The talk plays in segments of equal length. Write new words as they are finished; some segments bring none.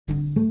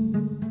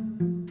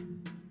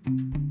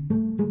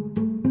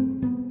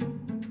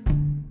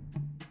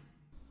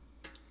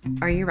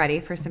Are you ready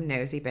for some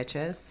nosy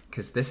bitches?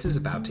 Because this is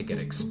about to get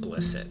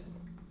explicit.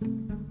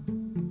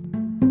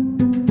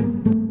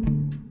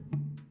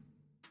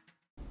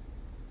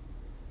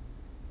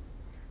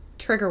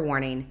 Trigger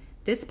warning.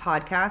 This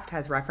podcast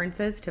has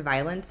references to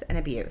violence and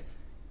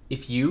abuse.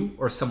 If you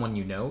or someone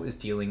you know is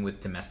dealing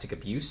with domestic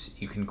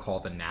abuse, you can call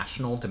the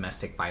National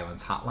Domestic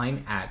Violence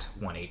Hotline at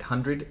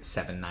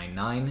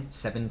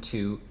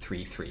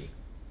 1-800-799-7233.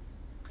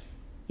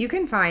 You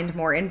can find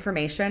more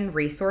information,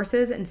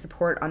 resources, and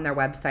support on their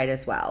website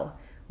as well.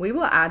 We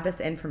will add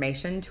this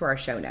information to our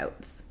show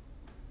notes.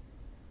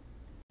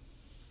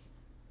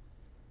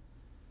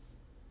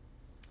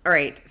 All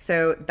right,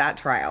 so that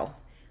trial.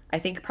 I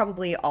think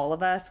probably all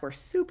of us were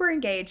super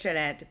engaged in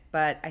it,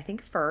 but I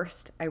think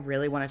first I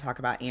really want to talk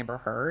about Amber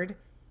Heard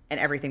and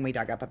everything we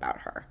dug up about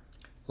her.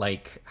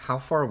 Like, how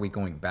far are we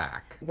going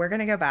back? We're going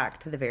to go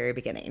back to the very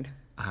beginning.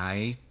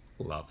 I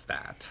love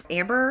that.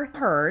 Amber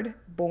Heard,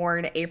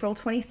 born April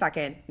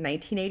 22nd,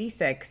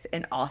 1986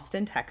 in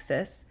Austin,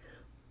 Texas,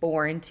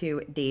 born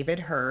to David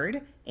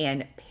Heard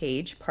and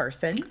Paige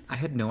Parsons. I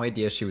had no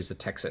idea she was a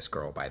Texas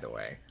girl, by the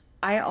way.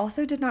 I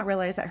also did not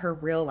realize that her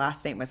real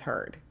last name was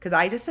Heard, because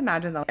I just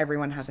imagine that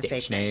everyone has a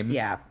fake name.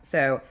 Yeah,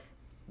 so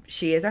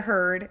she is a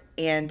Heard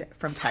and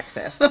from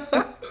Texas.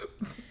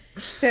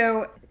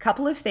 So a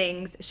couple of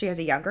things. She has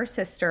a younger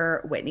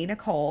sister, Whitney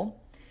Nicole.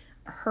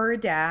 Her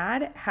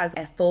dad has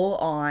a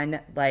full-on,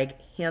 like,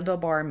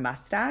 handlebar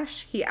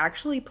mustache. He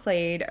actually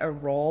played a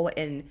role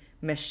in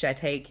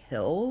Machete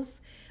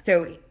Kills.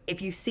 So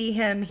if you see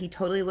him, he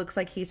totally looks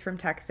like he's from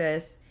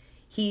Texas.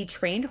 He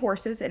trained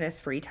horses in his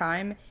free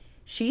time.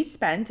 She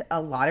spent a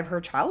lot of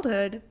her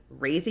childhood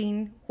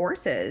raising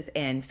horses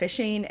and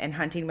fishing and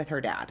hunting with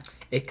her dad.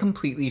 It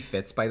completely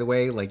fits, by the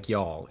way. Like,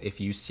 y'all, if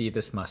you see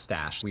this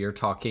mustache, we are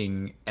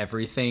talking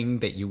everything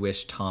that you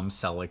wish Tom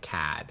Selleck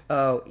had.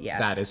 Oh, yes.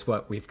 That is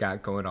what we've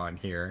got going on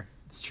here.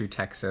 It's true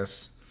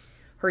Texas.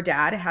 Her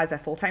dad has a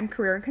full-time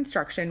career in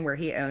construction where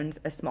he owns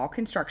a small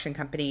construction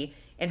company,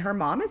 and her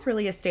mom is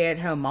really a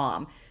stay-at-home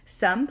mom.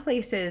 Some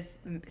places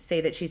say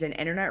that she's an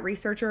internet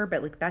researcher,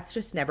 but like that's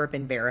just never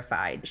been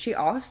verified. She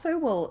also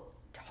will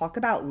talk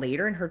about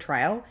later in her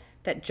trial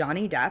that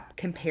Johnny Depp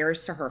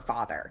compares to her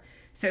father.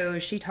 So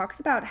she talks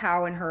about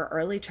how in her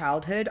early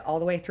childhood, all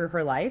the way through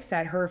her life,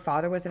 that her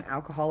father was an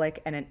alcoholic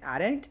and an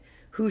addict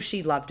who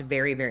she loved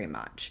very, very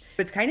much.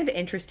 It's kind of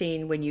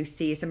interesting when you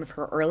see some of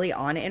her early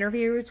on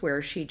interviews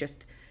where she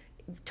just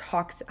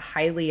talks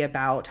highly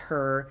about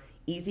her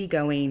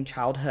easygoing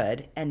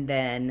childhood, and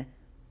then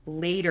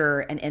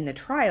later and in the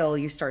trial,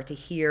 you start to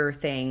hear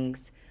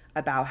things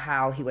about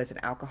how he was an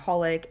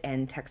alcoholic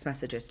and text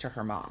messages to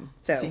her mom.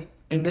 So, see,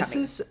 and this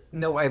is,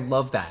 no, I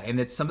love that. And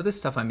it's some of the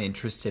stuff I'm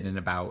interested in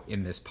about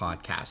in this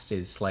podcast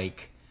is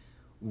like,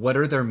 what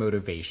are their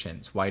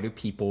motivations? Why do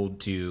people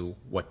do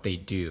what they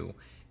do?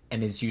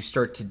 And as you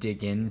start to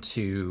dig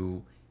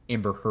into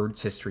Amber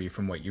Heard's history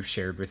from what you've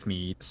shared with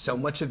me, so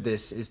much of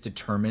this is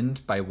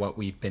determined by what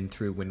we've been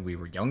through when we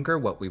were younger,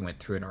 what we went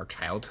through in our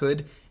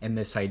childhood, and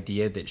this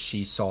idea that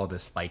she saw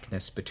this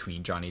likeness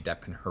between Johnny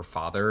Depp and her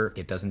father.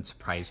 It doesn't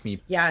surprise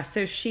me. Yeah,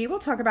 so she will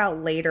talk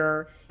about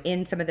later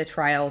in some of the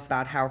trials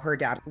about how her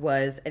dad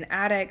was an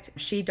addict.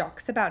 She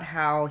talks about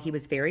how he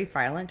was very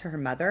violent to her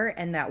mother,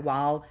 and that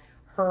while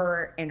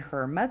her and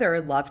her mother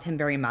loved him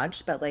very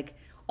much, but like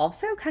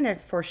also kind of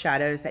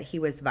foreshadows that he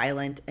was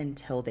violent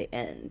until the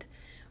end.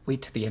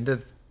 Wait, to the end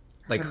of,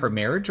 like, her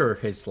marriage or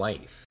his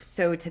life?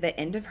 So to the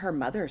end of her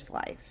mother's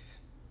life.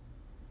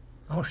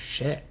 Oh,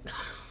 shit.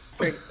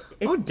 So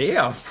oh,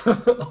 damn.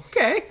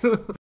 Okay.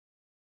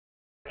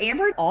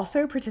 Amber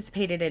also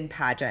participated in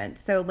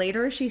pageants. So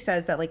later she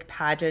says that, like,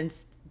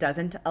 pageants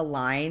doesn't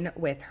align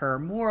with her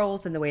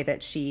morals and the way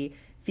that she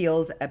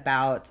feels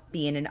about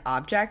being an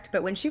object.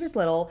 But when she was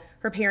little,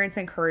 her parents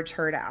encouraged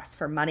her to ask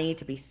for money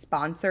to be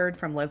sponsored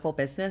from local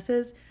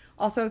businesses.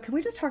 Also, can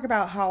we just talk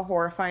about how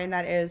horrifying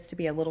that is to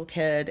be a little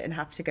kid and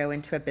have to go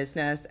into a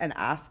business and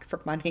ask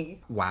for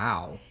money?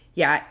 Wow.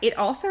 Yeah, it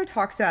also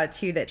talks about,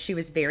 too, that she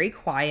was very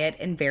quiet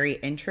and very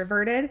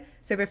introverted.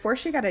 So before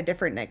she got a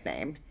different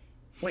nickname,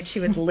 when she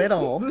was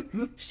little,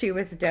 she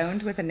was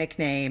donned with a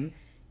nickname,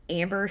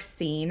 Amber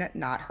Seen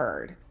Not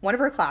Heard. One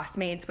of her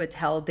classmates would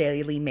tell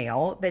Daily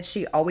Mail that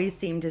she always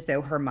seemed as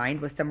though her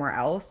mind was somewhere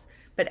else.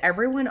 But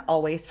everyone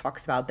always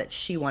talks about that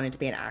she wanted to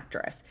be an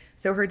actress.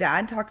 So her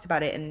dad talks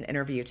about it in an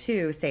interview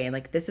too, saying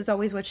like this is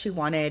always what she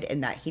wanted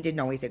and that he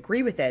didn't always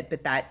agree with it,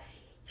 but that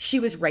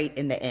she was right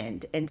in the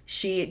end. And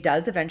she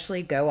does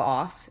eventually go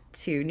off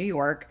to New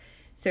York.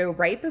 So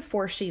right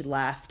before she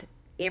left,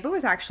 Amber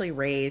was actually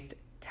raised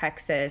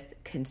Texas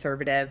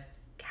conservative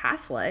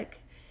Catholic.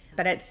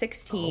 But at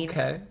 16,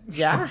 okay.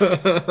 Yeah.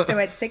 So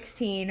at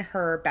 16,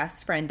 her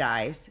best friend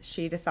dies.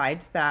 She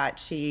decides that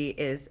she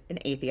is an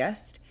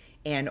atheist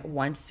and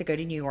wants to go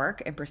to New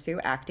York and pursue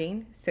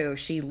acting. So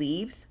she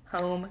leaves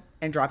home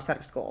and drops out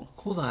of school.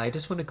 Hold on, I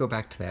just want to go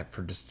back to that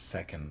for just a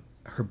second.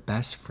 Her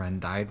best friend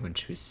died when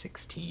she was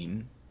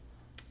 16.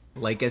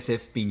 Like as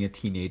if being a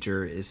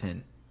teenager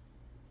isn't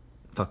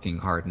fucking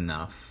hard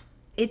enough.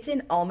 It's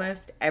in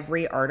almost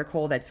every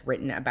article that's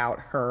written about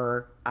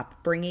her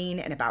upbringing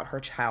and about her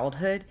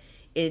childhood.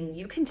 And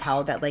you can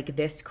tell that like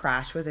this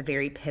crash was a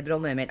very pivotal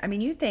moment. I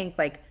mean, you think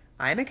like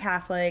I'm a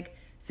Catholic,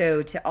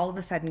 so to all of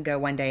a sudden go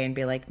one day and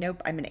be like,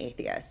 nope, I'm an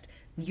atheist.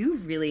 You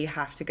really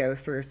have to go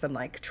through some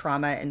like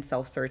trauma and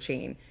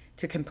self-searching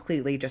to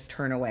completely just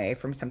turn away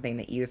from something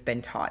that you've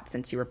been taught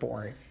since you were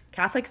born.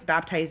 Catholics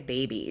baptize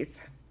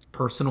babies.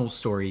 Personal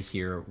story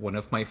here. One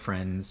of my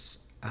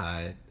friends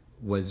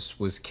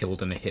was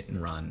killed in a hit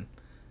and run,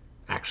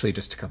 actually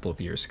just a couple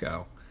of years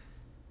ago.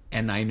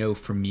 And I know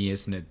for me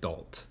as an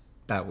adult,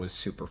 that was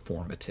super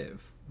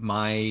formative.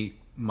 My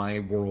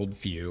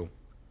worldview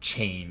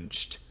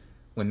changed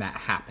when that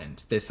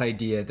happened. This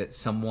idea that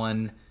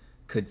someone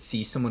could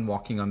see someone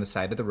walking on the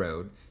side of the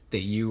road, that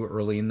you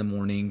early in the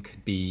morning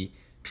could be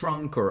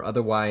drunk or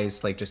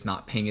otherwise like just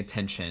not paying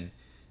attention,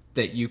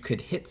 that you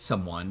could hit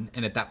someone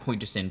and at that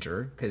point just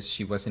injure because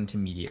she wasn't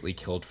immediately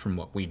killed from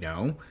what we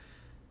know,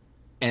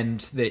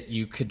 and that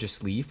you could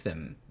just leave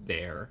them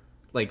there.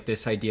 Like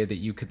this idea that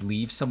you could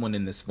leave someone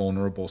in this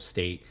vulnerable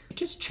state, it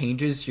just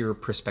changes your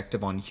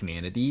perspective on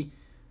humanity.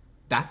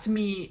 That's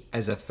me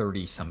as a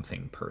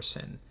 30-something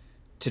person.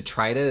 To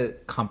try to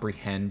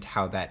comprehend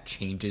how that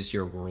changes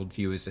your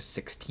worldview as a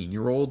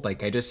 16-year-old,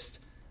 like I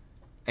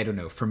don't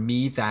know. For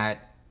me,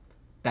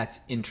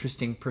 that's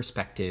interesting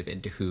perspective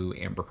into who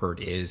Amber Heard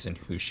is and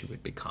who she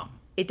would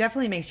become. It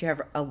definitely makes you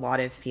have a lot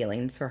of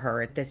feelings for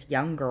her. This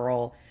young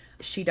girl,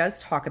 she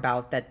does talk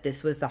about that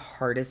this was the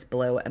hardest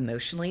blow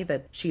emotionally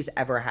that she's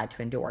ever had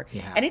to endure.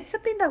 Yeah. And it's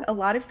something that a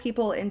lot of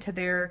people into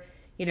their,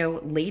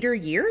 later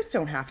years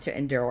don't have to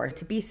endure.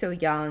 To be so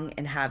young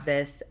and have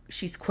this,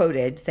 she's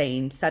quoted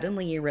saying,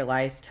 suddenly you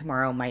realize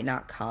tomorrow might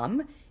not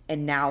come.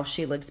 And now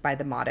she lives by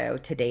the motto,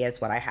 today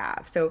is what I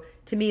have. So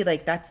to me,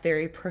 like, that's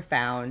very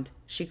profound.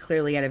 She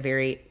clearly at a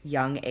very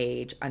young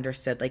age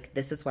understood, like,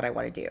 this is what I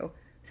want to do.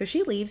 So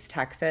she leaves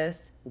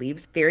Texas,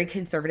 leaves very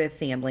conservative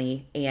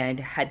family, and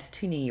heads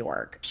to New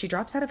York. She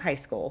drops out of high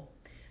school.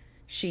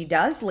 She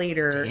does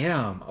later.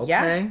 Damn, okay.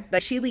 Yeah,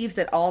 like she leaves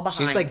it all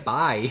behind. She's like,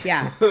 bye.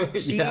 Yeah,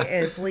 she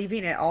is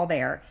leaving it all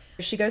there.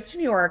 She goes to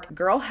New York.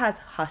 Girl has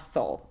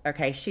hustle,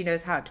 okay? She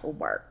knows how to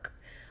work.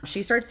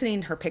 She starts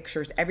seeing her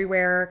pictures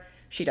everywhere.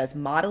 She does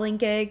modeling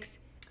gigs.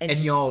 And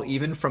y'all,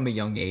 even from a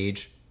young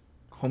age,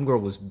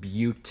 homegirl was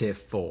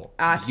beautiful.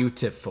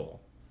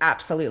 Beautiful.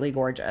 Absolutely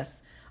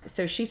gorgeous.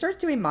 So she starts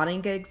doing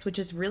modeling gigs, which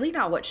is really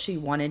not what she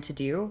wanted to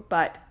do.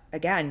 But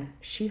again,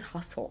 she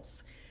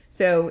hustles.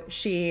 So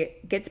she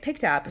gets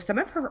picked up. Some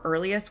of her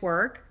earliest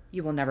work,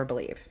 you will never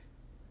believe.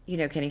 You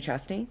know Kenny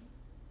Chesney?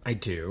 I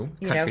do.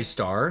 Country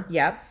star.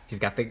 Yep. He's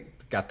got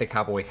the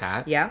cowboy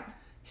hat. Yep.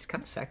 He's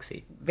kind of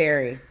sexy.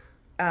 Very.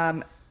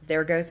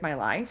 There Goes My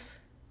Life.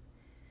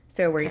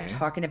 So where he's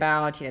talking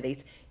about,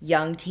 these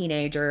young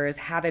teenagers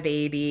have a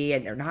baby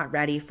and they're not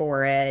ready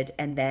for it.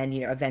 And then,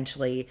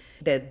 eventually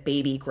the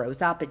baby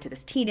grows up into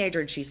this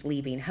teenager and she's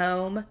leaving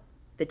home.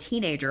 The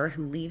teenager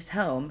who leaves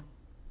home,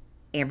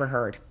 Amber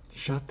Heard.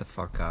 Shut the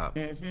fuck up.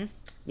 Mm-hmm.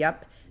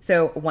 Yep.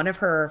 So one of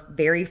her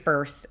very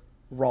first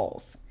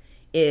roles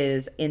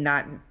is in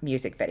that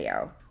music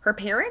video. Her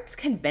parents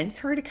convince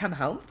her to come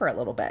home for a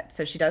little bit.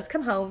 So she does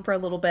come home for a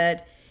little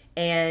bit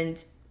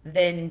and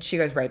then she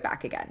goes right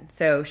back again.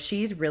 So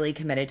she's really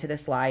committed to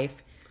this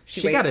life.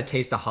 She got a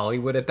taste of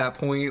Hollywood at that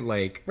point.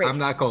 Like, right. I'm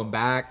not going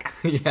back.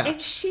 Yeah. And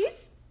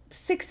she's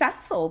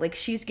successful. Like,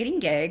 she's getting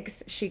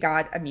gigs. She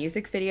got a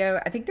music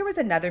video. I think there was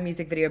another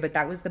music video, but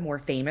that was the more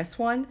famous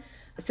one.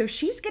 So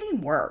she's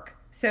getting work.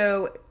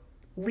 So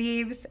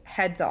leaves,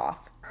 heads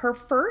off. Her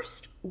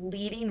first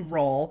leading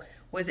role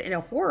was in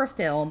a horror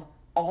film,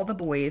 All the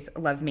Boys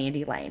Love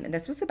Mandy Lane. And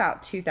this was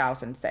about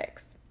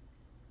 2006.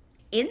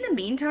 In the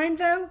meantime,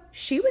 though,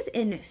 she was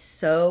in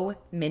so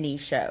many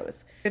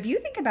shows. If you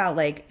think about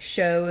like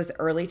shows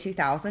early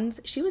 2000s,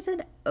 she was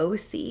in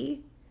OC,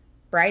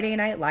 Friday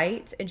Night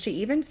Lights, and she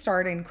even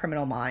starred in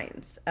Criminal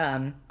Minds.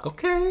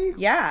 Okay.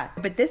 Yeah,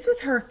 but this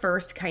was her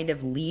first kind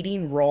of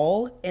leading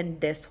role in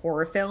this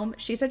horror film.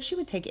 She said she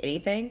would take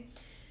anything.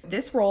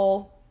 This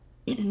role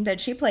that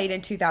she played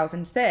in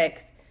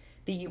 2006,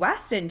 the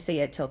U.S. didn't see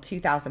it till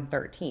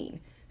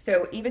 2013.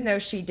 So even though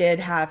she did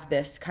have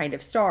this kind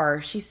of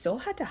star, she still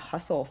had to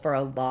hustle for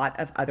a lot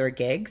of other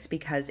gigs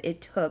because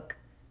it took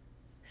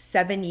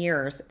 7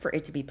 years for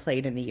it to be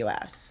played in the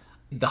U.S.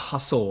 The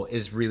hustle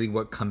is really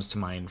what comes to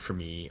mind for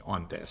me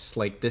on this.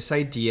 Like this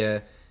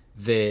idea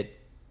that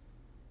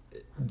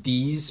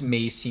these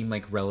may seem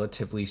like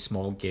relatively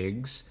small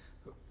gigs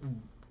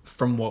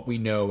from what we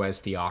know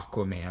as the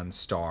Aquaman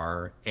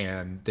star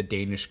and the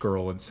Danish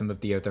Girl and some of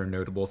the other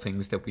notable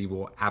things that we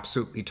will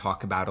absolutely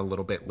talk about a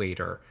little bit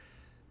later.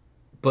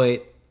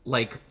 But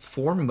like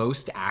for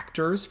most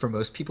actors, for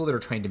most people that are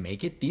trying to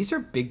make it, these are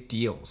big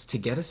deals. To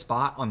get a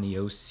spot on the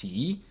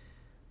OC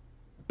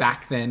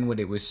back then when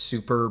it was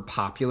super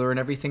popular and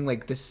everything,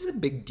 like this is a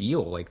big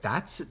deal. Like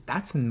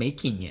that's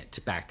making it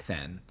back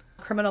then.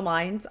 Criminal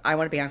Minds. I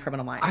want to be on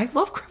Criminal Minds. I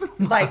love Criminal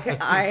Minds.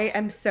 Like, I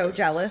am so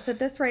jealous at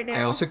this right now.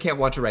 I also can't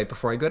watch it right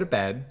before I go to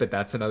bed, but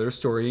that's another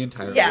story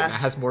entirely. Yeah. That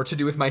has more to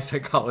do with my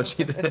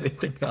psychology than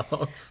anything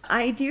else.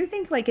 I do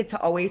think like it's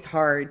always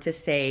hard to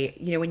say,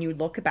 you know, when you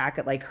look back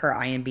at like her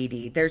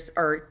IMDb, there's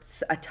are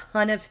a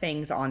ton of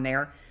things on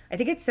there. I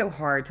think it's so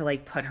hard to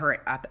like put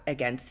her up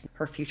against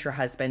her future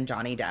husband,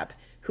 Johnny Depp,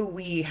 who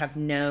we have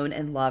known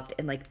and loved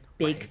in like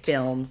big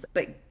films.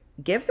 But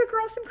give the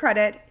girl some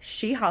credit.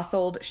 She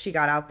hustled. She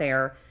got out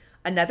there.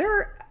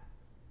 Another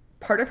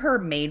part of her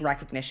main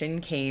recognition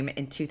came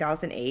in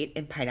 2008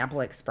 in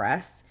Pineapple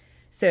Express.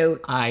 So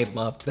I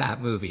loved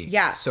that movie.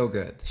 Yeah. So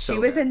good. So she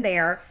was good. in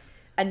there.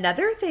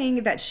 Another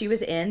thing that she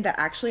was in that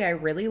actually I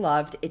really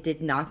loved, it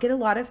did not get a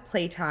lot of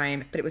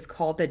playtime, but it was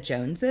called The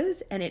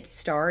Joneses, and it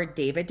starred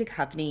David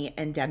Duchovny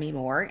and Demi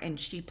Moore, and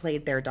she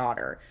played their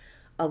daughter.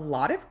 A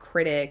lot of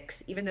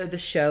critics, even though the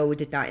show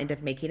did not end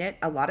up making it,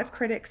 a lot of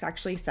critics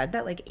actually said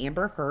that like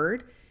Amber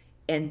Heard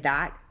in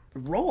that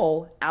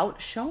role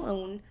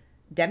outshone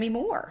Demi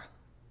Moore.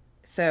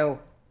 So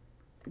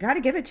got to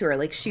give it to her.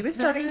 Like she was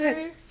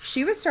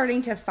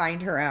starting to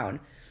find her own.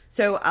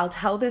 So I'll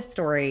tell this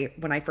story.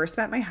 When I first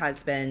met my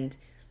husband,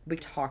 we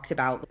talked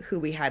about who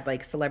we had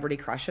like celebrity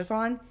crushes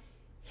on.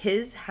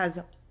 His has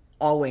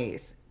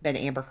always been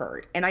Amber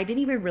Heard. And I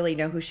didn't even really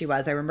know who she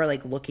was. I remember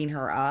like looking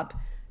her up.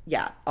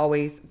 Yeah,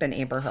 always been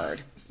Amber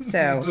Heard.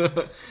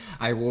 So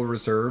I will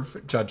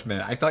reserve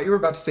judgment. I thought you were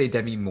about to say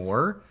Demi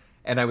Moore,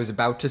 and I was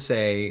about to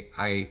say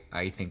I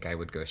think I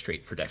would go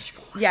straight for Demi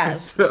Moore.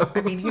 yes. So.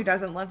 I mean, who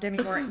doesn't love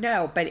Demi Moore?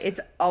 No, but it's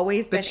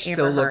always been But she Amber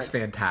still Heard. looks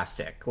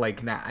fantastic.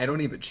 Like now, I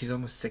don't even. She's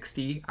almost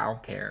 60. I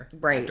don't care.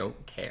 Right. I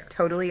don't care.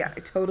 Totally, I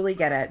totally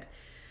get it.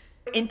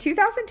 In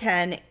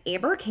 2010,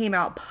 Amber came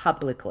out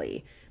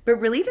publicly, but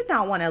really did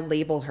not want to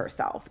label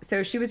herself.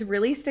 So she was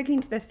really sticking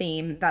to the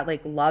theme that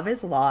like love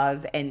is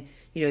love, and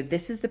you know,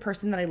 this is the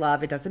person that I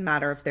love. It doesn't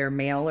matter if they're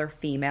male or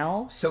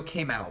female. So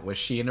came out. Was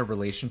she in a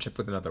relationship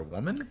with another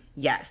woman?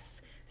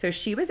 Yes. So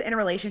she was in a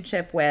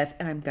relationship with,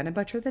 and I'm going to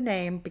butcher the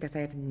name because I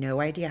have no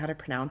idea how to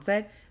pronounce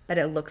it, but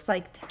it looks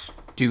like,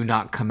 Do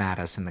not come at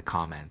us in the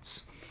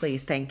comments.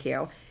 please, thank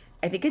you.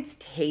 I think it's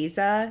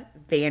Taza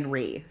Van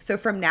Ree. So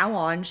from now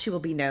on, she will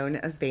be known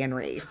as Van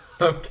Ree.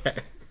 Okay.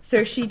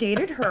 So she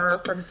dated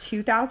her from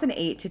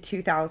 2008 to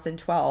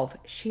 2012.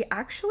 She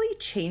actually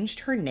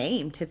changed her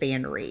name to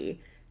Van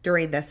Ree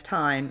during this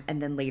time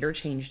and then later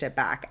changed it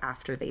back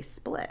after they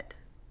split.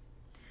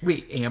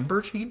 Wait,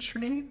 Amber changed her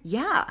name?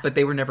 Yeah. But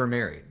they were never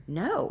married.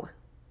 No.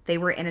 They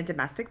were in a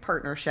domestic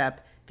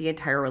partnership the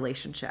entire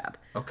relationship.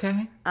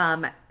 Okay.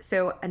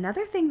 So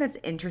another thing that's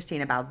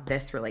interesting about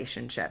this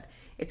relationship,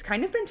 it's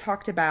kind of been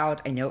talked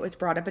about. I know it was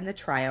brought up in the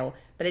trial,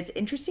 but it's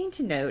interesting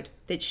to note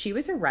that she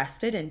was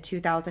arrested in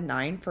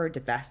 2009 for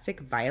domestic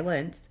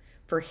violence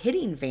for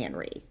hitting Van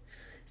Ree.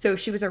 So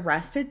she was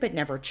arrested but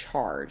never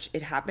charged.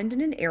 It happened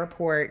in an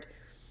airport.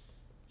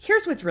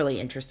 Here's what's really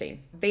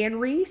interesting. Van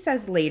Ree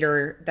says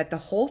later that the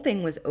whole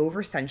thing was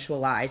over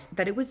sensualized,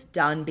 that it was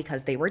done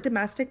because they were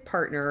domestic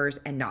partners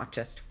and not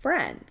just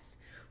friends,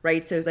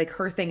 right? So like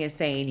her thing is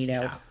saying, you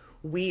know,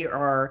 we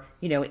are,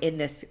 you know, in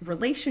this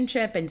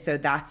relationship. And so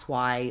that's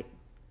why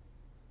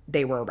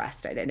they were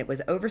arrested, and it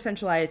was over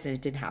sensualized and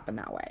it didn't happen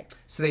that way.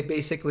 So they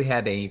basically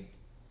had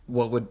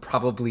what would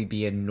probably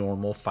be a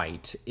normal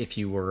fight if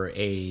you were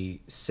a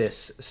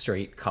cis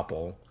straight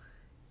couple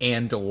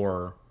and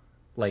or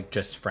like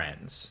just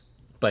friends,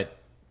 but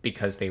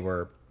because they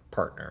were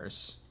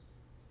partners,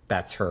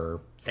 that's her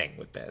thing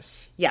with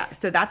this. Yeah,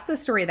 so that's the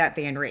story of that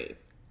Van Ree.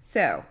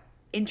 So,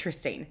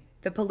 interesting.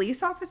 The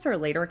police officer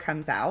later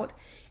comes out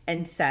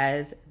and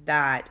says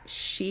that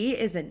she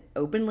is an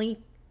openly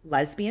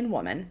lesbian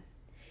woman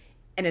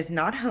and is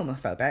not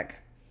homophobic,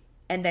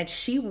 and that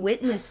she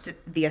witnessed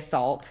the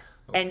assault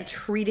and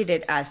treated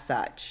it as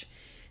such.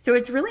 So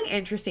it's really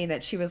interesting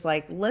that she was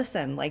like,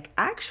 listen, like,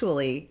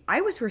 actually,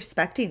 I was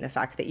respecting the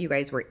fact that you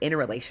guys were in a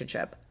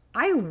relationship.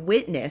 I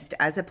witnessed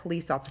as a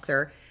police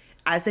officer,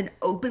 as an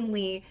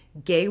openly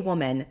gay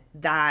woman,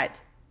 that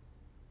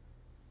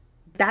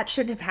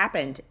shouldn't have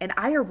happened. And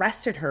I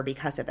arrested her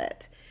because of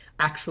it.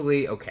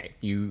 Actually, okay,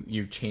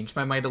 you changed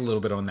my mind a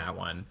little bit on that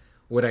one.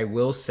 What I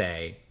will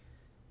say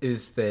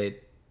is that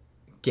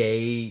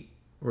gay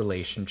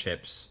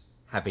relationships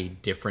have a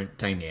different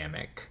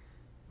dynamic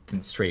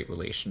than straight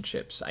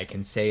relationships. I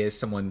can say as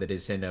someone that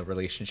is in a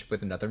relationship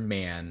with another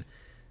man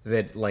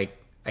that like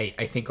I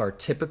think our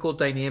typical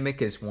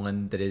dynamic is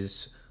one that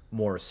is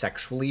more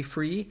sexually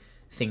free.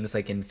 Things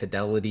like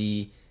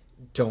infidelity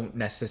don't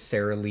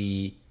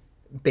necessarily,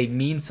 they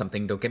mean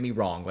something, don't get me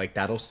wrong, like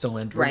that'll still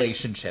end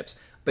relationships,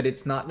 but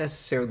it's not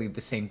necessarily the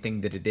same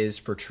thing that it is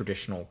for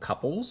traditional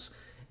couples.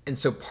 And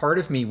so part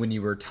of me when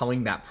you were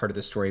telling that part of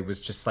the story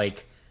was just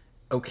like,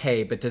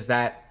 okay, but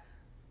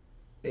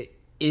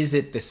is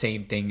it the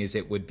same thing as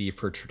it would be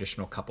for a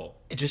traditional couple?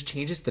 It just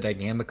changes the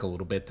dynamic a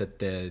little bit that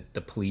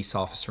the police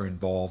officer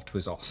involved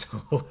was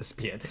also a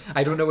lesbian.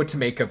 I don't know what to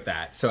make of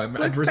that. So I'm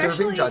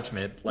reserving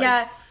judgment.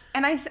 Yeah.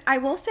 And I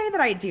will say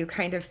that I do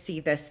kind of see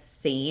this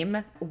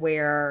theme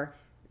where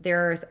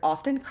there's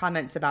often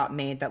comments about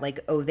made that like,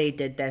 oh, they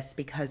did this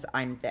because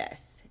I'm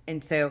this.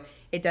 And so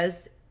it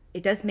does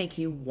make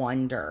you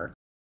wonder.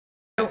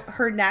 So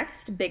her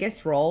next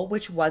biggest role,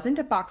 which wasn't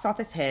a box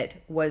office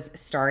hit, was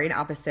starring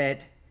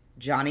opposite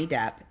Johnny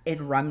Depp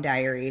in Rum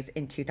Diaries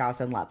in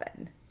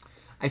 2011.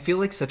 I feel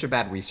like such a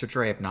bad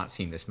researcher. I have not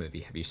seen this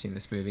movie. Have you seen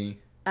this movie?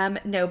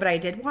 No, but I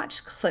did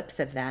watch clips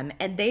of them,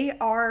 and they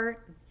are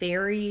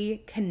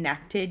very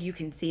connected. You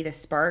can see the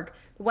spark.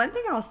 The one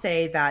thing I'll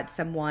say that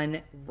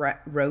someone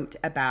wrote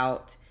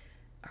about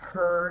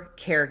her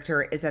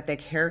character is that the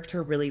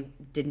character really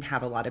didn't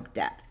have a lot of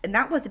depth, and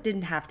it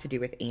didn't have to do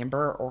with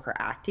Amber or her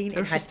acting. It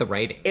was just the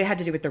writing. It had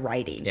to do with the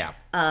writing. Yeah.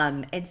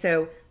 And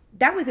so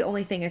that was the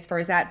only thing as far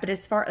as that. But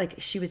as far like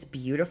she was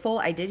beautiful,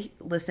 I did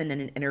listen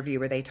in an interview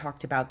where they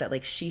talked about that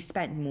like she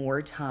spent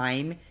more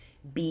time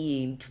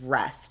being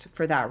dressed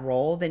for that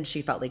role than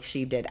she felt like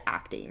she did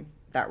acting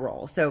that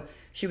role. So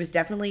she was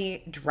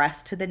definitely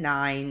dressed to the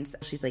nines.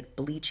 She's like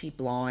bleachy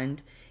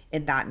blonde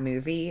in that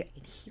movie.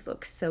 And he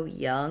looks so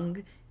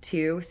young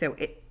too. So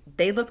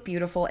they look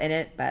beautiful in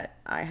it, but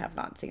I have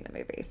not seen the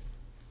movie.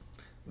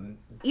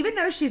 Even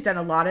though she's done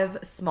a lot of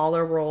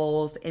smaller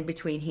roles in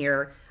between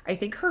here, I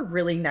think her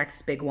really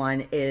next big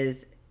one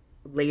is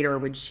later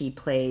when she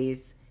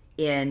plays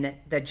in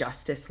the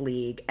Justice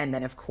League and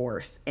then, of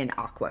course, in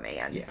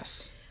Aquaman.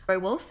 Yes. I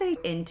will say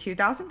in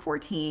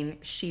 2014,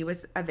 she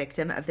was a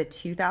victim of the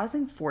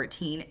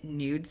 2014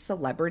 nude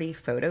celebrity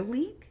photo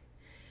leak.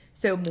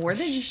 So more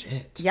than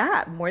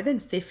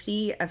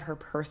 50 of her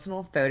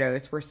personal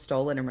photos were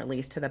stolen and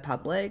released to the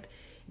public.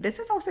 This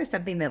is also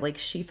something that like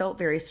she felt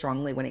very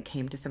strongly when it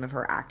came to some of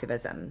her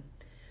activism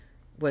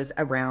was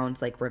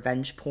around like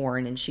revenge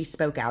porn, and she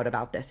spoke out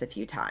about this a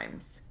few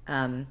times.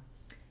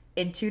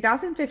 In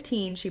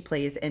 2015, she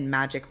plays in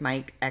Magic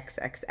Mike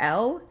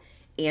XXL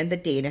and The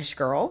Danish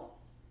Girl.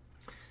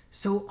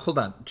 So hold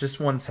on, just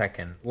 1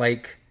 second.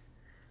 Like,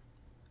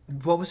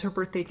 what was her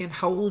birthday again?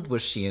 How old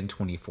was she in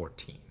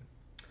 2014?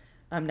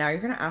 Now you're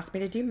going to ask me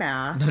to do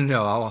math.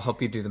 No, I'll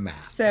help you do the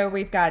math. So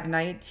we've got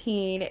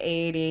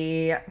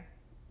 1986.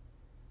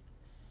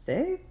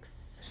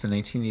 So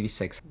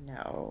 1986.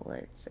 No,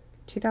 it's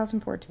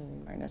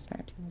 2014 minus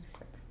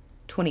 1986.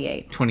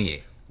 28.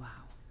 28. Wow.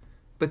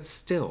 But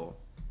still,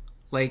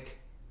 like,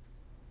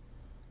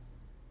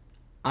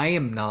 I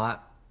am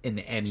not in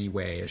any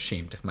way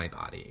ashamed of my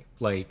body.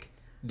 Like,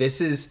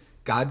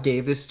 God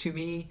gave this to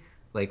me.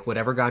 Like,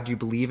 whatever God you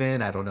believe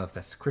in, I don't know if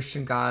that's a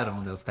Christian God. I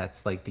don't know if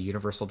that's, like, the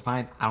universal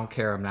divine. I don't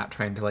care. I'm not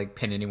trying to, like,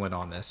 pin anyone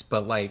on this.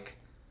 But, like,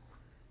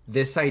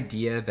 this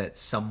idea that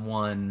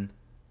someone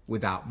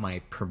without my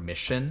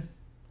permission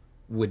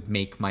would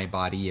make my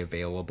body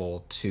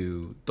available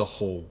to the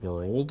whole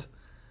world,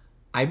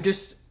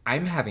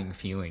 I'm having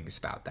feelings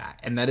about that.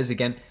 And that is,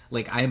 again,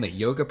 like, I am a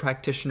yoga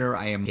practitioner.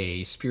 I am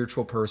a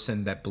spiritual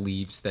person that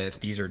believes that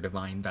these are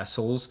divine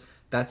vessels.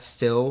 That's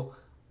still,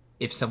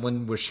 if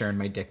someone was sharing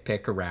my dick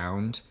pic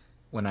around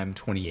when I'm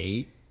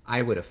 28,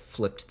 I would have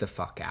flipped the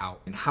fuck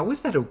out. And how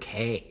is that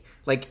okay?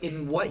 Like,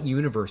 in what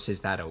universe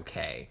is that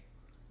okay?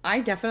 I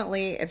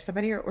definitely, if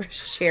somebody were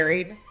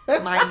sharing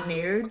my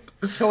nudes,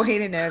 I want you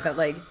to know that,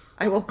 like,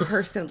 I will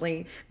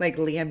personally, like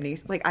Liam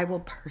Neeson, like, I will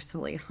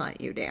personally hunt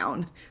you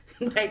down.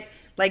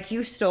 like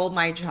you stole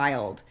my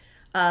child.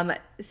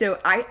 So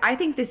I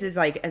think this is,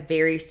 like, a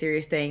very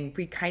serious thing.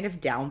 We kind of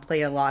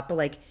downplay a lot, but,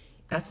 like,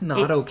 that's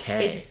not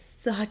okay. It's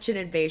such an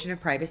invasion of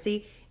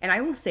privacy. And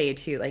I will say,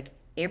 too, like,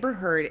 Amber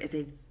Heard is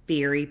a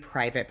very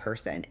private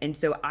person. And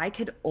so I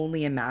could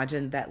only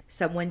imagine that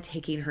someone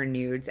taking her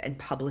nudes and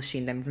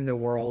publishing them from the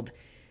world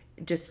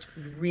just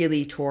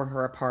really tore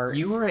her apart.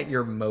 You are at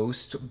your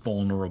most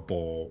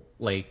vulnerable.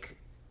 Like,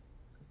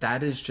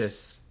 that is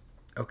just,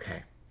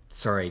 okay.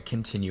 Sorry,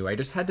 continue. I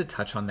just had to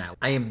touch on that.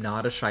 I am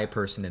not a shy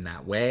person in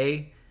that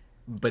way,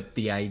 but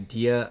the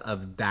idea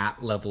of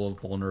that level of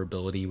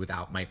vulnerability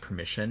without my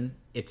permission,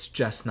 it's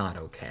just not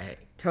okay.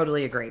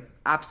 Totally agree.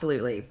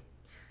 Absolutely.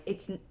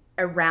 It's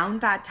around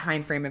that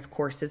time frame, of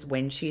course, is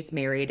when she's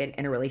married and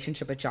in a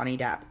relationship with Johnny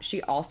Depp.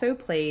 She also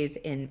plays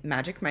in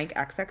Magic Mike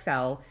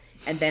XXL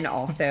and then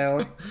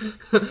also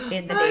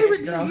in The Danish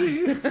Girl.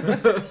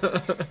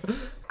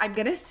 I'm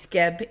going to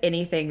skip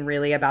anything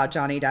really about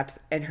Johnny Depp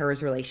and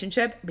hers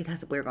relationship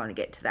because we're going to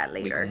get to that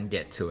later. We're going to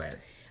get to it.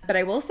 But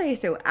I will say,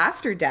 so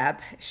after Depp,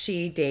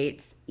 she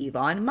dates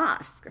Elon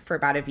Musk for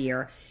about a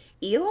year.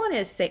 Elon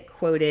is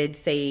quoted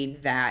saying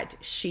that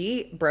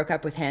she broke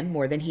up with him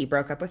more than he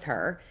broke up with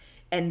her,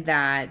 and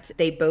that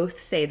they both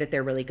say that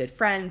they're really good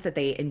friends, that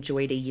they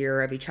enjoyed a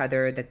year of each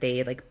other, that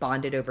they like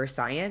bonded over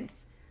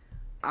science.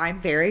 I'm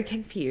very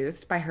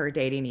confused by her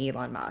dating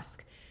Elon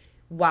Musk.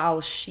 While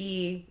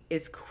she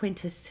is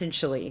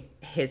quintessentially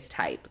his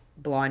type,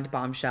 blonde,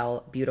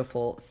 bombshell,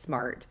 beautiful,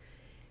 smart,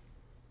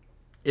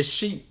 Is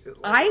she?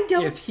 I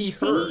don't Is he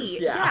see.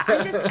 hers? Yeah, Yeah.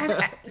 I just, you know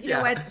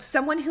Yeah. what?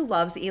 Someone who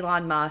loves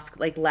Elon Musk,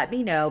 like, let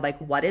me know, like,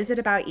 what is it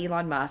about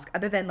Elon Musk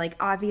other than, like,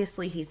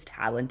 obviously he's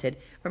talented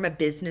from a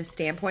business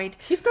standpoint.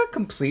 He's not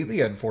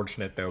completely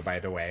unfortunate though, by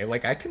the way.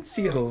 Like I can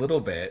see it a little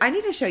bit. I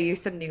need to show you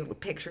some new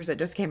pictures that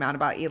just came out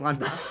about Elon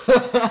Musk.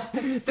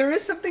 There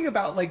is something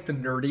about like the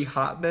nerdy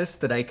hotness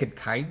that I could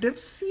kind of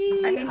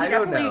see. I mean, I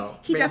don't know.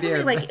 he Maybe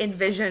definitely I'm- like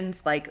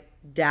envisions like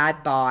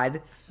dad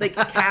bod, like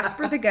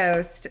Casper the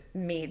Ghost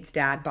meets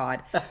dad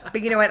bod.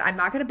 But you know what? I'm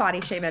not going to body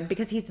shame him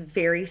because he's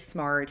very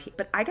smart.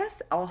 But I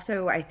guess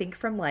also I think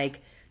from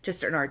like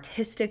just an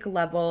artistic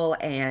level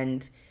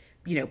and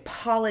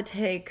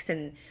politics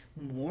and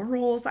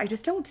morals, I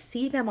just don't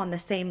see them on the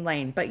same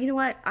lane. But you know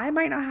what? I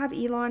might not have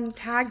Elon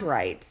tagged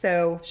right.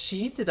 So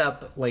She ended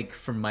up, like,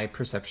 from my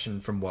perception,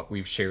 from what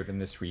we've shared in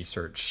this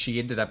research, she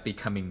ended up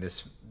becoming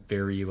this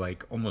very,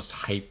 like, almost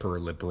hyper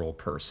liberal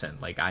person.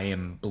 Like, I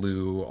am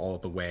blue all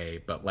the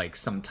way, but, like,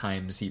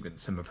 sometimes even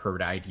some of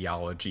her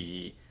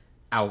ideology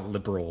out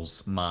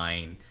liberals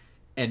mine.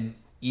 And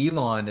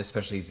Elon,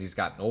 especially as he's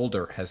gotten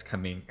older, has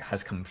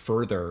come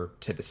further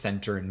to the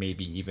center and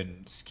maybe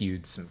even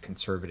skewed some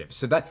conservative.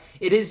 So that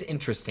it is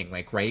interesting,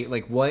 like, right?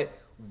 Like what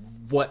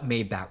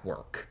made that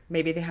work?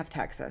 maybe they have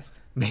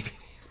Texas. Maybe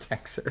they have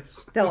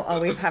Texas. They'll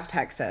always have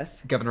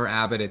Texas. Governor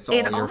Abbott, it's all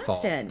In your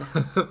Austin.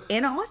 fault.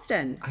 In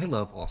Austin. I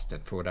love Austin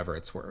for whatever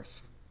it's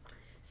worth.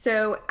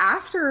 So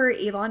after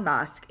Elon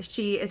Musk,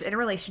 she is in a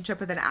relationship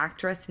with an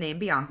actress named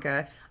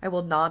Bianca. I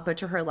will not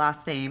butcher her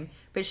last name,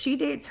 but she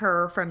dates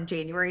her from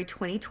January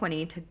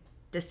 2020 to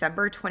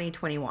December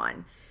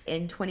 2021.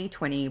 In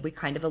 2020, we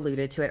kind of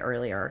alluded to it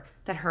earlier,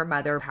 that her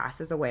mother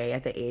passes away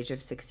at the age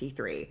of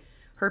 63.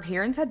 Her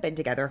parents had been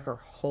together her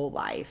whole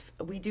life.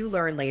 We do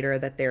learn later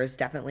that there's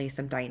definitely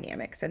some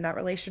dynamics in that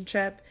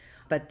relationship,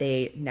 but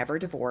they never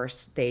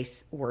divorced. They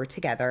were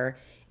together.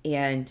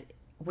 And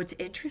what's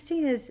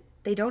interesting is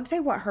they don't say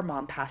what her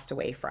mom passed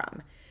away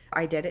from.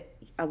 I did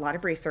a lot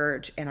of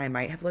research and I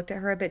might have looked at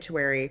her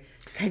obituary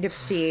to kind of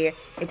see.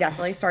 It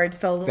definitely started to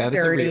feel a little That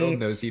dirty. is a real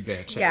nosy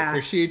bitch. Yeah, I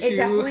appreciate you. it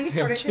definitely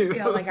started Thank you. to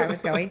feel like I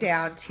was going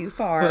down too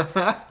far.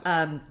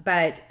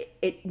 But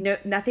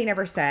nothing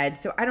ever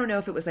said. So I don't know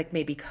if it was like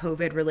maybe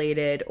COVID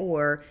related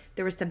or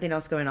there was something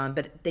else going on,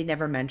 but they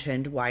never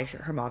mentioned why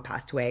her mom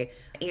passed away.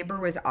 Amber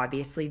was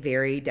obviously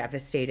very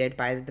devastated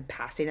by the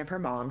passing of her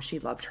mom. She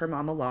loved her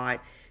mom a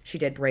lot. She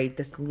did write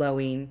this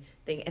glowing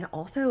thing. And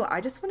also,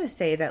 I just want to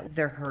say that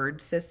the Heard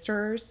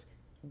sisters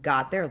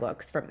got their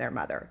looks from their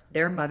mother.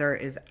 Their mother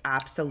is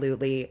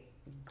absolutely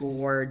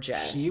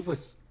gorgeous. She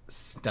was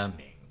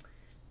stunning.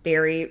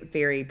 Very,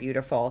 very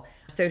beautiful.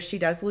 So she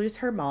does lose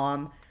her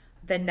mom.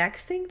 The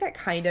next thing that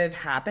kind of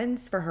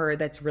happens for her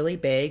that's really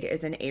big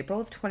is in April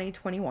of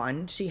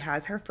 2021, she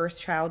has her first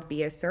child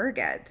via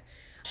surrogate.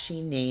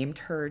 She named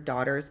her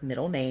daughter's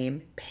middle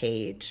name,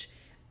 Paige,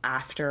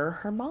 after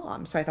her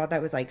mom. So I thought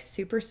that was like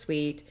super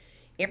sweet.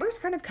 Amber's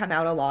kind of come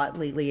out a lot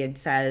lately and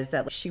says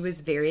that she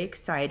was very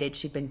excited.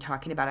 She'd been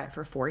talking about it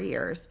for 4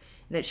 years,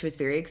 and that she was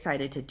very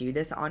excited to do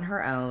this on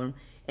her own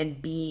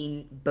and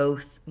being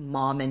both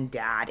mom and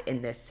dad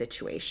in this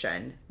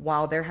situation.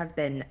 While there have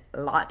been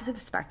lots of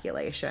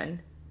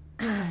speculation,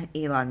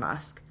 Elon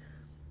Musk,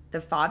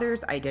 the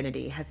father's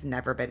identity has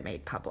never been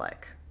made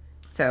public.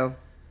 So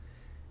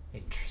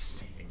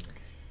Interesting.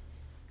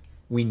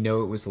 We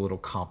know it was a little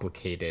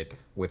complicated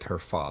with her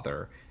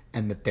father,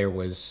 and that there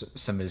was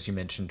some, as you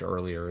mentioned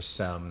earlier,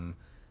 some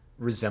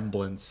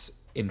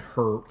resemblance in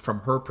her,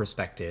 from her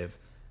perspective,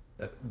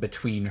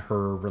 between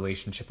her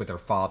relationship with her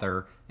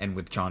father and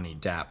with Johnny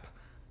Depp.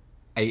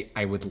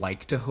 I would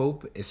like to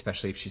hope,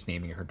 especially if she's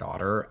naming her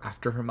daughter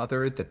after her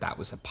mother, that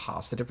was a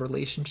positive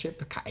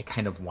relationship. I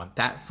kind of want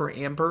that for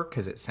Amber,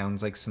 because it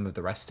sounds like some of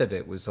the rest of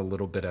it was a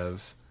little bit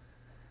of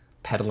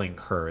peddling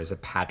her as a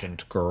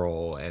pageant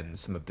girl and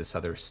some of this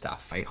other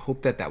stuff. I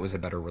hope that was a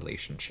better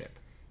relationship.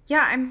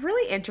 yeah, I'm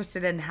really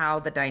interested in how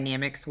the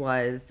dynamics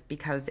was,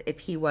 because if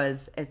he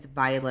was as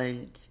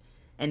violent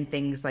and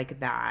things like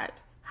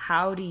that,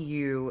 how do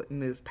you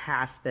move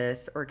past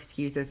this or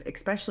excuses,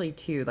 especially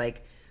too,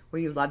 like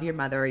where you love your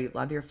mother, you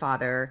love your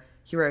father,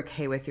 you're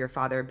okay with your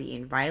father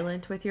being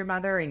violent with your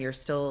mother and you're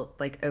still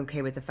like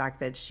okay with the fact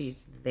that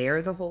she's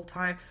there the whole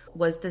time.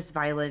 Was this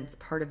violence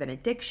part of an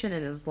addiction?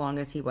 And as long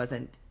as he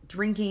wasn't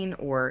drinking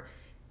or,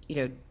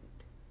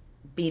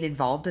 being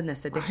involved in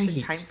this addiction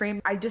Right. time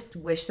frame, I just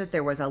wish that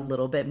there was a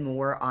little bit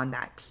more on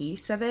that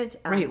piece of it.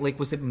 Right, like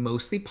was it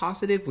mostly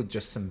positive with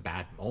just some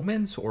bad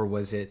moments, or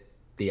was it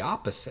the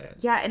opposite?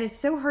 Yeah, and it's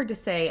so hard to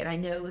say, and I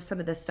know some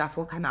of this stuff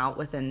will come out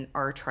within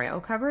our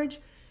trial coverage,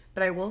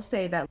 but I will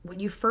say that when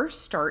you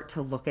first start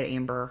to look at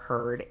Amber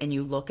Heard and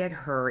you look at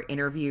her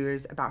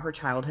interviews about her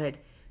childhood,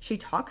 she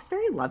talks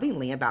very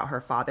lovingly about her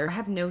father. I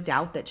have no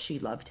doubt that she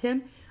loved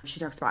him. She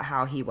talks about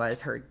how he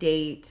was her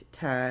date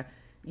to,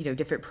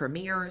 different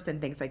premieres and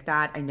things like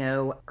that. I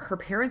know her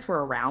parents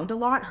were around a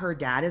lot. Her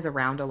dad is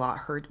around a lot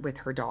with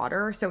her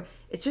daughter. So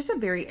it's just a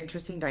very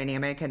interesting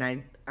dynamic,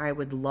 and I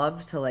would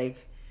love to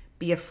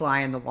be a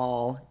fly on the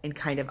wall and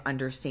kind of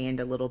understand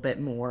a little bit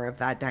more of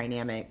that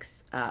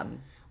dynamics.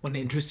 Well,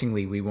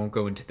 interestingly, we won't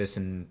go into this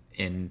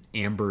in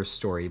Amber's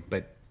story,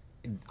 but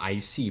I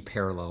see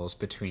parallels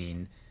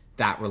between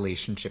that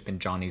relationship and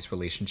Johnny's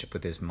relationship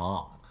with his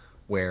mom,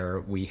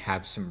 where we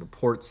have some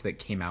reports that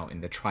came out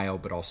in the trial,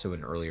 but also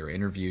in earlier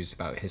interviews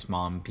about his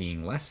mom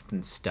being less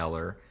than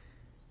stellar.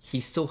 He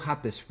still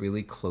had this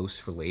really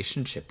close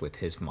relationship with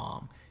his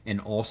mom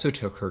and also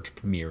took her to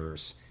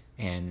premieres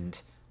and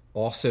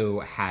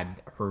also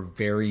had her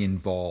very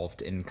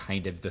involved in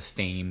kind of the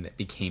fame that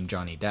became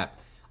Johnny Depp.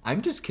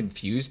 I'm just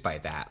confused by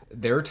that.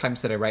 There are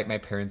times that I write my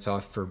parents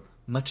off for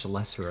much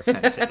lesser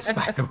offenses,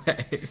 by the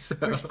way.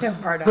 So. We're so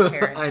hard on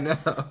parents. I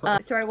know.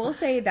 So I will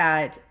say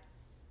that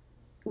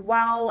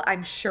while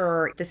I'm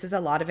sure this is a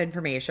lot of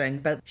information,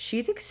 but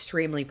she's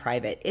extremely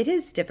private. It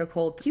is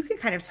difficult. You can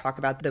kind of talk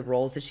about the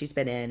roles that she's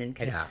been in and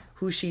kind of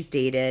who she's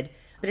dated,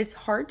 but it's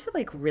hard to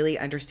like really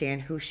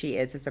understand who she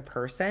is as a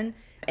person.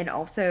 And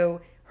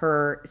also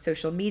her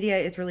social media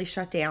is really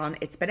shut down.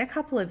 It's been a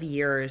couple of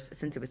years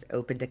since it was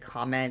open to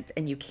comment,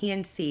 and you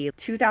can see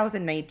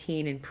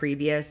 2019 and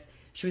previous,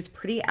 she was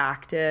pretty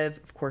active.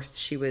 Of course,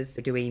 she was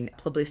doing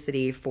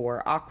publicity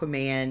for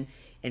Aquaman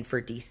and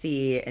for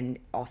DC and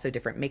also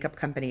different makeup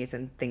companies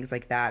and things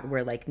like that,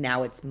 where like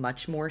now it's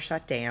much more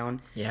shut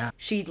down. Yeah.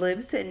 She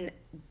lives in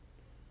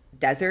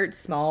desert,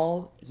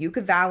 small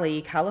Yucca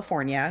Valley,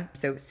 California.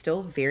 So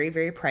still very,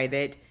 very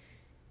private.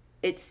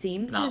 It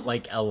seems not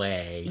like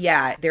LA.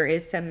 Yeah, there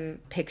is some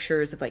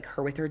pictures of like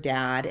her with her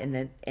dad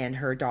and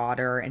her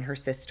daughter and her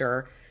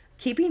sister,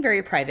 keeping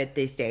very private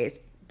these days.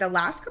 The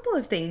last couple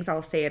of things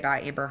I'll say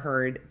about Amber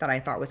Heard that I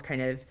thought was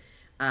kind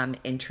of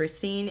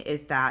interesting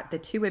is that the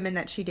two women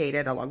that she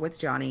dated along with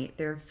Johnny,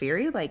 they're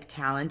very like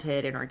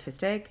talented and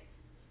artistic,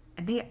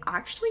 and they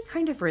actually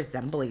kind of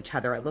resemble each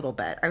other a little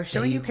bit. I was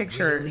showing you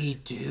pictures. They really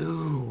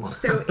do.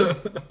 So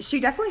she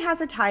definitely has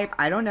a type.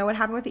 I don't know what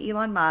happened with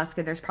Elon Musk,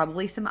 and there's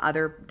probably some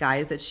other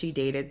guys that she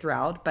dated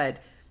throughout, but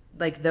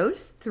like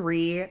those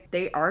three,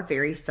 they are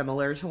very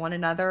similar to one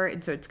another,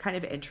 and so it's kind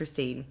of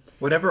interesting.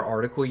 Whatever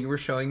article you were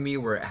showing me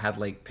where it had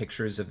like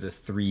pictures of the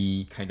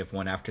three kind of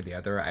one after the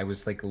other, I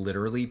was like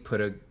literally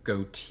put a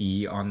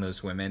goatee on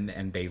those women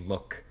and they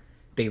look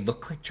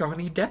like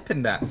Johnny Depp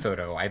in that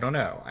photo. I don't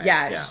know.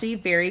 Yeah, she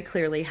very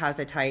clearly has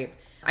a type.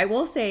 I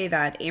will say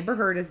that Amber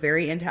Heard is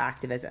very into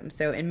activism.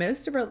 So in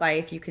most of her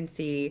life, you can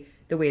see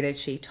the way that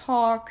she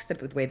talks,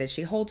 the way that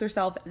she holds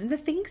herself, and the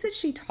things that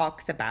she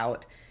talks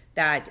about,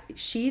 that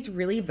she's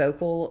really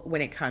vocal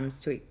when it comes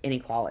to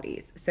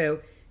inequalities. So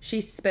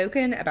she's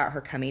spoken about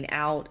her coming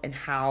out and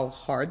how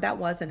hard that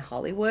was in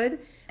Hollywood,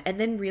 and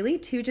then really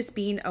too just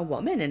being a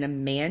woman in a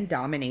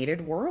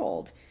man-dominated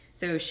world.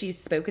 So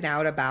she's spoken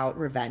out about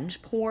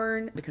revenge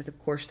porn because, of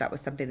course, that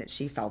was something that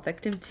she fell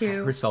victim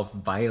to. Herself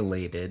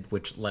violated,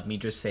 which, let me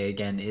just say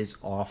again, is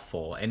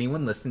awful.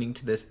 Anyone listening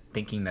to this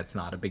thinking that's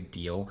not a big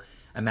deal,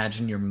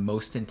 imagine your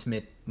most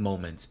intimate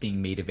moments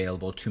being made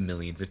available to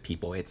millions of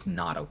people. It's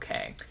not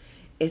okay.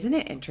 Isn't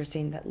it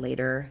interesting that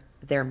later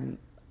their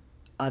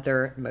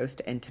other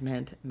most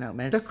intimate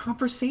moments, the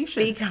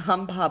conversations,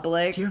 become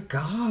public Dear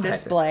God.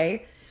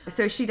 display?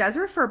 So she does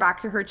refer back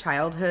to her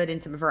childhood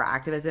and some of her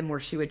activism where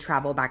she would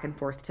travel back and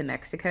forth to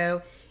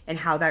Mexico and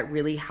how that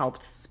really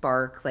helped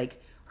spark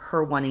like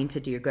her wanting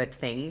to do good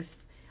things.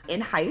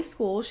 In high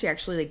school, she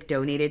actually like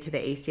donated to the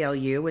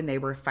ACLU when they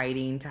were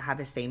fighting to have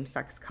a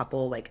same-sex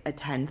couple like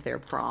attend their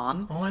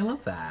prom. Oh, I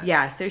love that.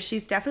 Yeah, so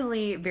she's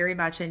definitely very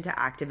much into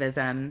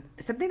activism.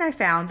 Something I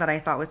found that I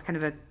thought was kind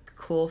of a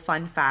cool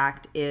fun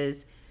fact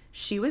is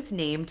she was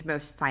named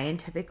most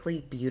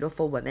scientifically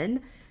beautiful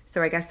woman.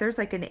 So I guess there's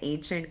like an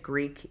ancient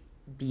Greek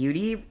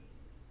beauty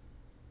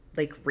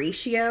like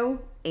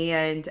ratio,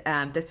 and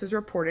this was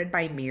reported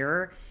by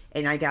Mirror,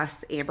 and I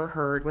guess Amber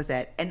Heard was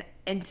it.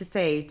 And to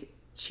say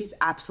she's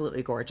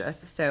absolutely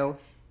gorgeous, so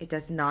it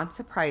does not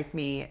surprise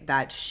me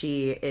that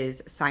she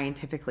is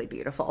scientifically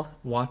beautiful.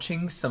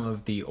 Watching some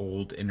of the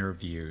old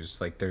interviews,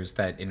 like there's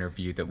that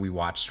interview that we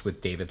watched with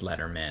David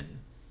Letterman,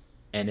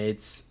 and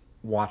it's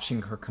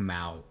watching her come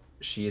out.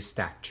 She is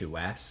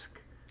statuesque.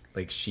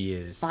 Like she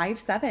is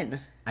 5'7".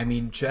 I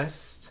mean,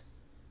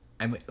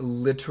 I'm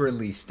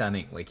literally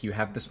stunning. Like you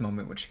have this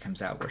moment when she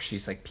comes out where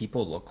she's like,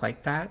 people look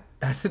like that.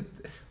 That's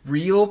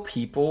real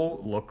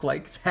people look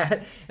like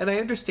that. And I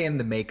understand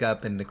the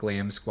makeup and the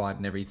glam squad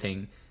and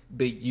everything,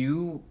 but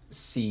you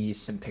see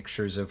some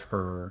pictures of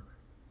her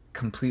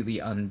completely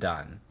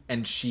undone,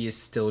 and she is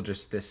still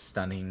just this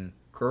stunning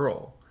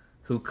girl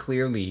who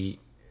clearly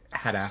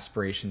had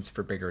aspirations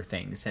for bigger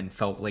things and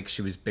felt like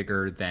she was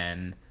bigger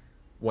than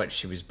what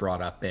she was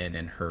brought up in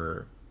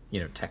her,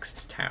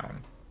 Texas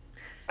town.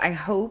 I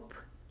hope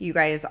you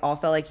guys all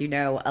feel like you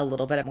know a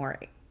little bit more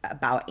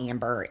about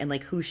Amber and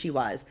like who she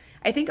was.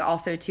 I think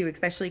also too,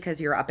 especially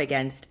because you're up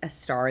against a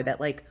star that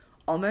like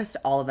almost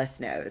all of us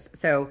knows.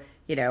 So,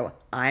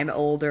 I'm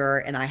older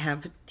and I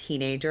have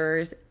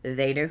teenagers.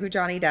 They know who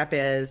Johnny Depp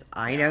is.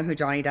 I know who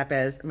Johnny Depp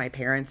is. My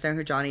parents know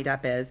who Johnny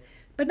Depp is.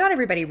 But not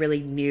everybody really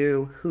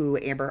knew who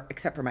Amber,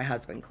 except for my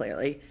husband,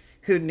 clearly,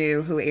 who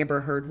knew who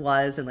Amber Heard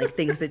was and like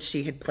things that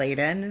she had played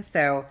in.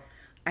 So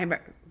I'm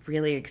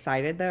really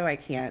excited though. I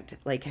can't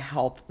like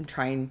help. I'm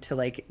trying to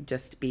like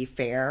just be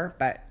fair,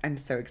 but I'm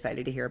so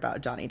excited to hear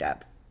about Johnny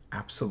Depp.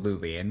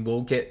 Absolutely. And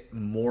we'll get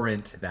more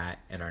into that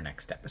in our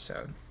next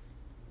episode.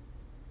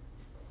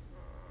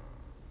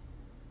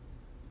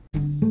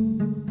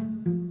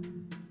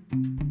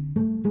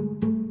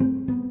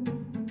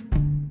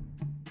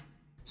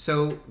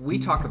 So we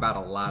talk about a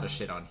lot of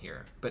shit on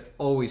here, but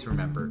always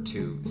remember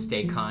to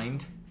stay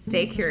kind,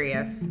 Stay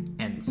curious,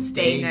 and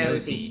stay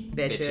nosy,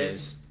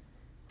 bitches.